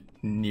use it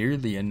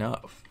nearly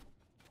enough.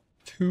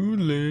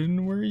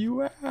 Tulin, where are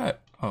you at?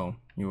 Oh,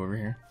 you over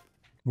here.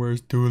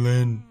 Where's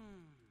Tulin?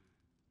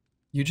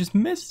 You just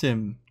missed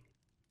him.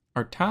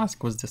 Our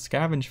task was to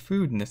scavenge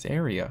food in this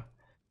area,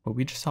 but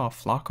we just saw a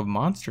flock of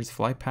monsters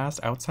fly past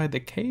outside the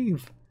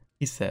cave.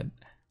 He said,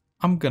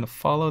 I'm gonna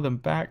follow them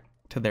back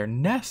to their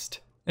nest,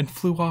 and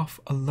flew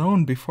off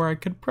alone before I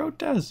could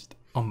protest.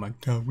 Oh my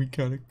god, we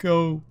gotta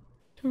go.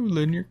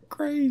 Tulin, you're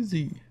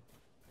crazy.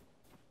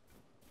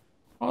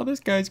 Oh,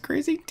 this guy's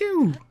crazy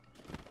too.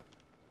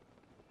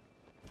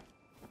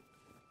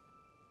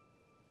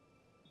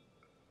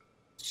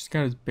 Just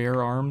got his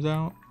bare arms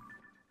out.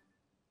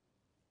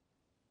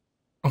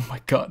 Oh my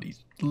god,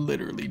 he's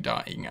literally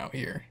dying out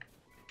here.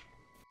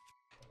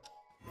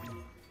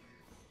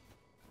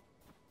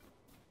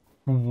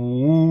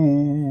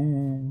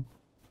 Whoa.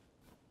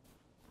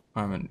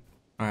 I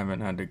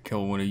haven't had to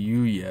kill one of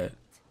you yet.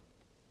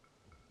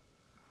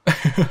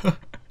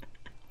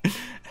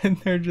 And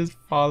they're just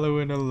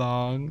following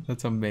along.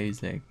 That's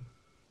amazing.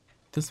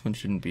 This one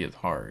shouldn't be as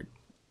hard.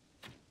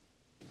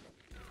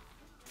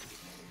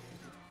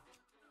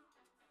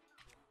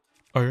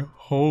 I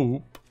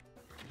hope.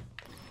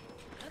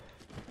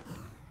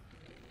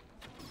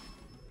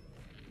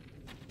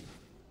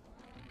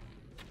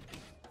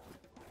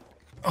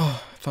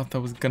 Oh, I thought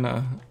that was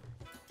gonna...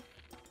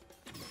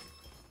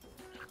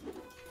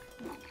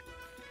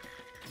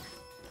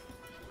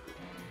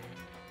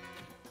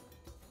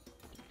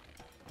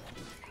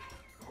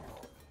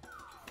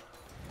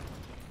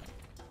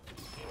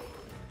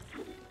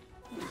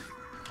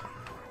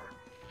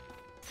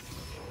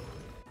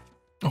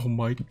 Oh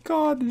my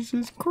god, this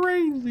is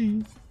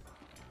crazy.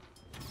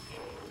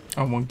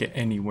 I won't get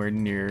anywhere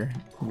near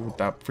with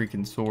that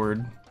freaking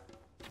sword.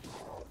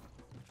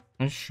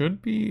 I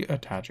should be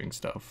attaching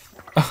stuff.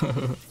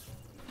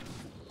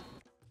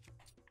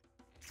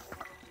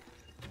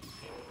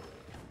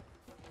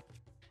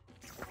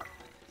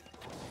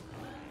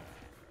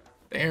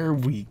 There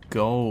we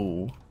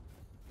go.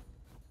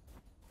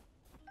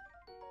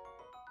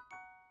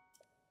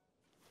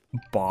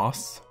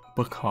 Boss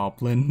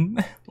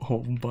Bokoblin.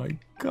 Oh my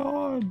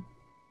god.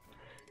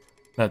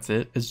 That's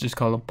it. It's just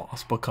called a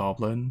Boss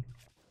Bokoblin.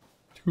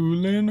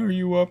 Tulin, are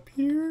you up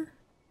here?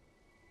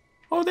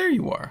 Oh, there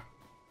you are.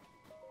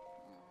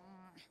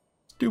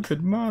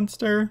 Stupid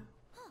monster.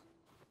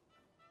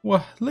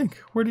 What, Link,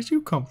 where did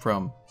you come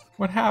from?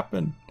 What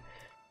happened?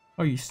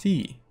 Oh, you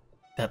see,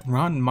 that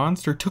rotten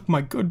monster took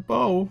my good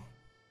bow.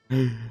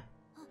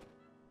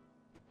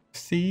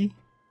 See?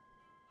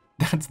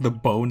 That's the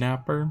bow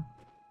napper.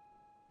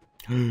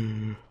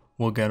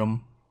 We'll get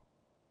him.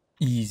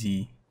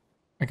 Easy.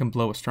 I can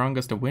blow a strong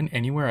gust of wind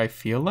anywhere I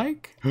feel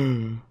like?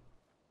 I'll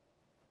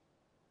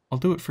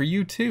do it for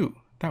you too.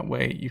 That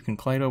way you can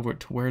glide over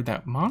to where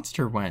that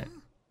monster went.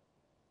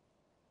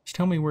 Just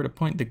tell me where to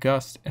point the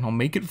gust and I'll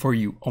make it for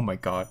you. Oh my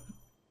god.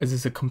 Is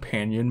this a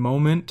companion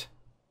moment?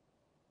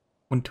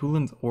 When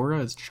Tulin's aura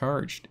is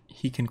charged,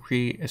 he can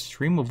create a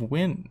stream of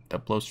wind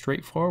that blows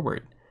straight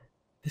forward.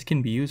 This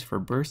can be used for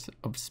bursts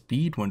of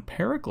speed when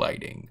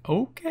paragliding.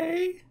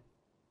 Okay.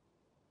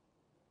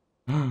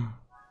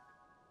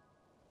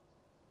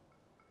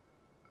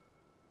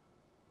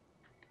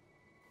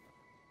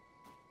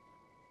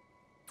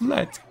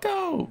 Let's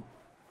go.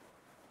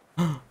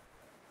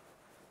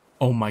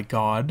 Oh my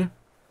god.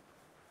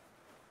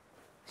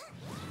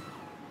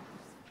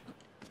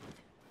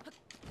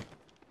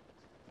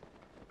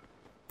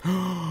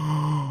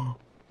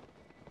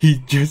 He's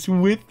just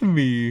with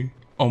me.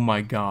 Oh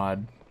my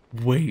god.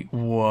 Wait,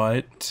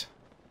 what?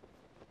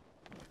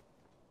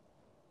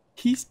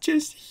 He's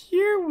just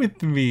here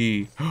with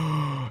me.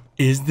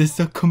 Is this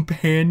a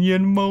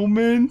companion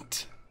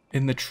moment?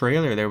 In the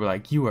trailer, they were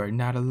like, you are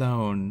not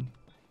alone.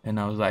 And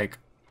I was like,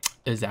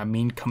 does that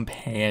mean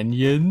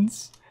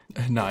companions?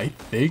 And I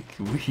think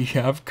we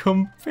have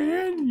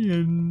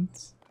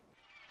companions.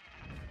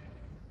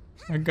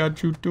 I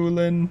got you,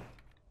 Tulin.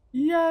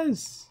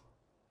 Yes.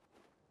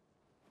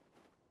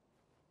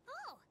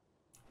 Oh.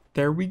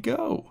 There we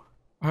go.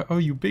 I owe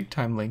you big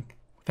time, Link.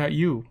 Without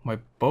you, my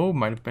bow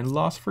might have been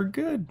lost for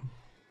good.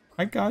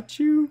 I got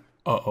you.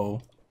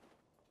 Uh-oh.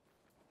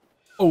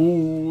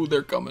 Oh,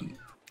 they're coming.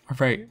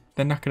 Alright,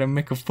 they're not gonna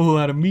make a fool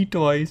out of me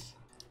twice.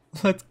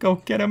 Let's go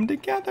get them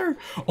together.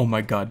 Oh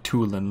my god,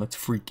 Tulin, let's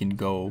freaking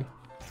go.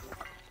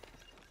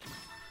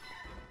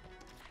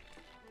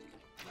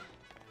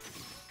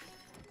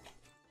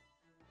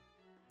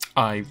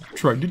 I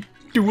tried to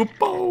do a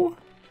bow.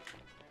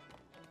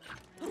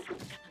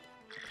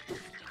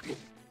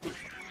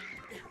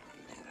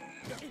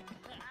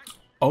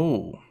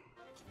 Oh.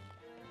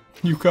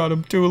 You got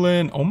him,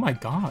 Tulin. Oh my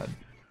god.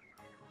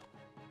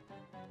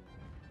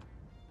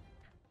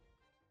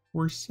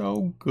 We're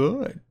so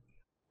good.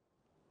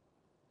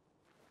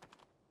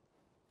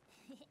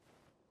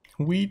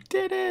 We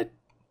did it.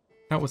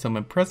 That was some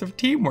impressive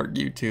teamwork,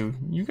 you two.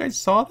 You guys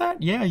saw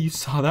that? Yeah, you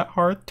saw that,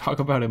 Harth. Talk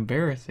about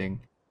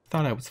embarrassing.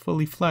 Thought I was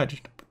fully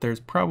fledged, but there's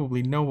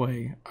probably no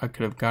way I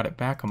could have got it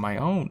back on my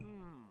own.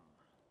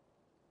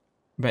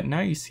 But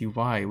now you see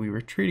why we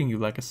were treating you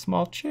like a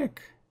small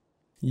chick.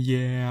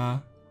 Yeah,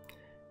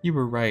 you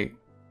were right.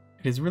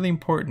 It is really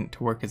important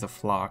to work as a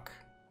flock.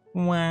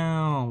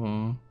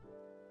 Wow.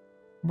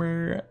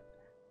 We're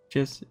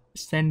just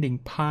sending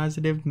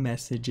positive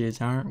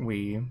messages, aren't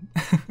we?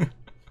 I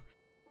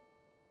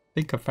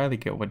think I finally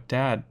get what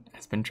Dad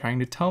has been trying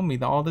to tell me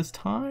all this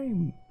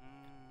time.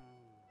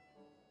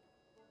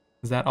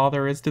 Is that all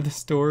there is to the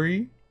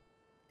story?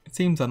 It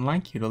seems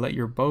unlike you to let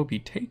your bow be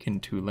taken,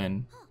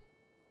 Tulin.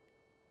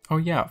 Oh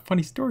yeah,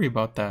 funny story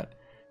about that.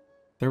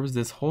 There was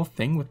this whole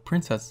thing with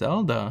Princess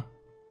Zelda.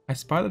 I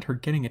spotted her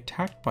getting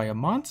attacked by a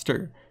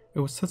monster. It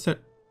was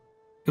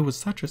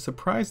such a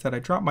surprise that I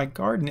dropped my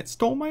guard and it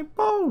stole my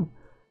bow.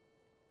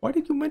 Why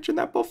did you mention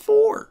that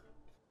before?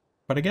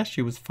 But I guess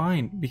she was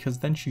fine because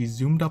then she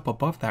zoomed up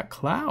above that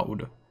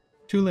cloud.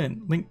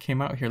 Tulin, Link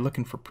came out here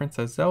looking for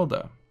Princess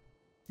Zelda.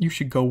 You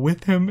should go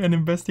with him and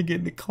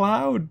investigate the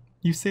cloud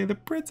you say the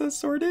princess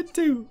soared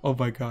into. Oh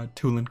my god,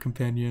 Tulin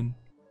companion.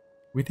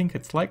 We think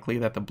it's likely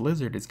that the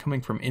blizzard is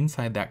coming from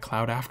inside that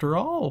cloud after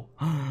all.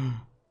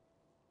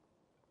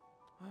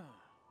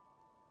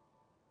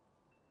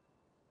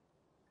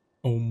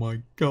 Oh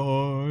my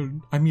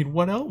god. I mean,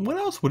 what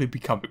else would it be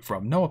coming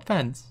from? No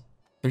offense.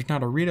 There's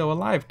not a Rito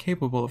alive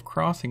capable of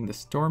crossing the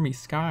stormy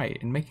sky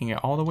and making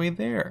it all the way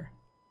there.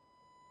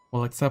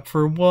 Well, except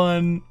for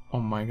one. Oh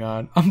my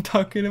god. I'm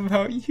talking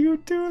about you,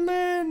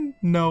 Tulin.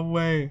 No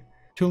way.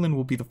 Tulin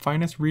will be the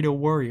finest Rito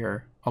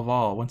warrior of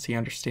all once he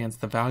understands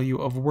the value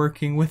of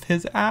working with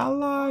his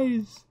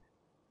allies.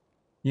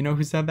 You know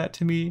who said that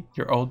to me?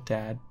 Your old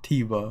dad,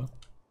 Teba.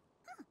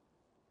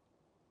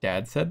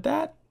 Dad said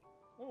that?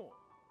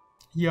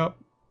 Yup.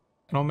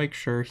 And I'll make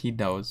sure he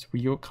knows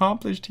what you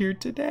accomplished here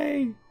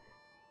today.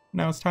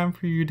 Now it's time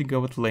for you to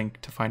go with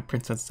Link to find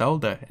Princess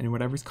Zelda and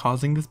whatever's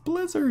causing this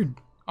blizzard.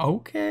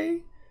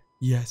 Okay?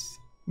 Yes,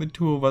 the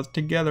two of us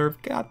together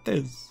have got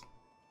this.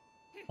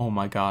 Oh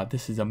my god,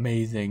 this is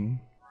amazing.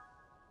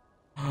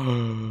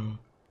 Oh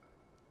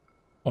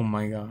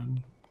my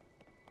god.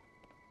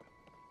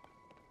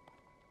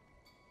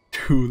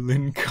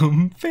 Tulin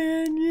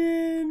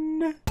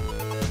companion.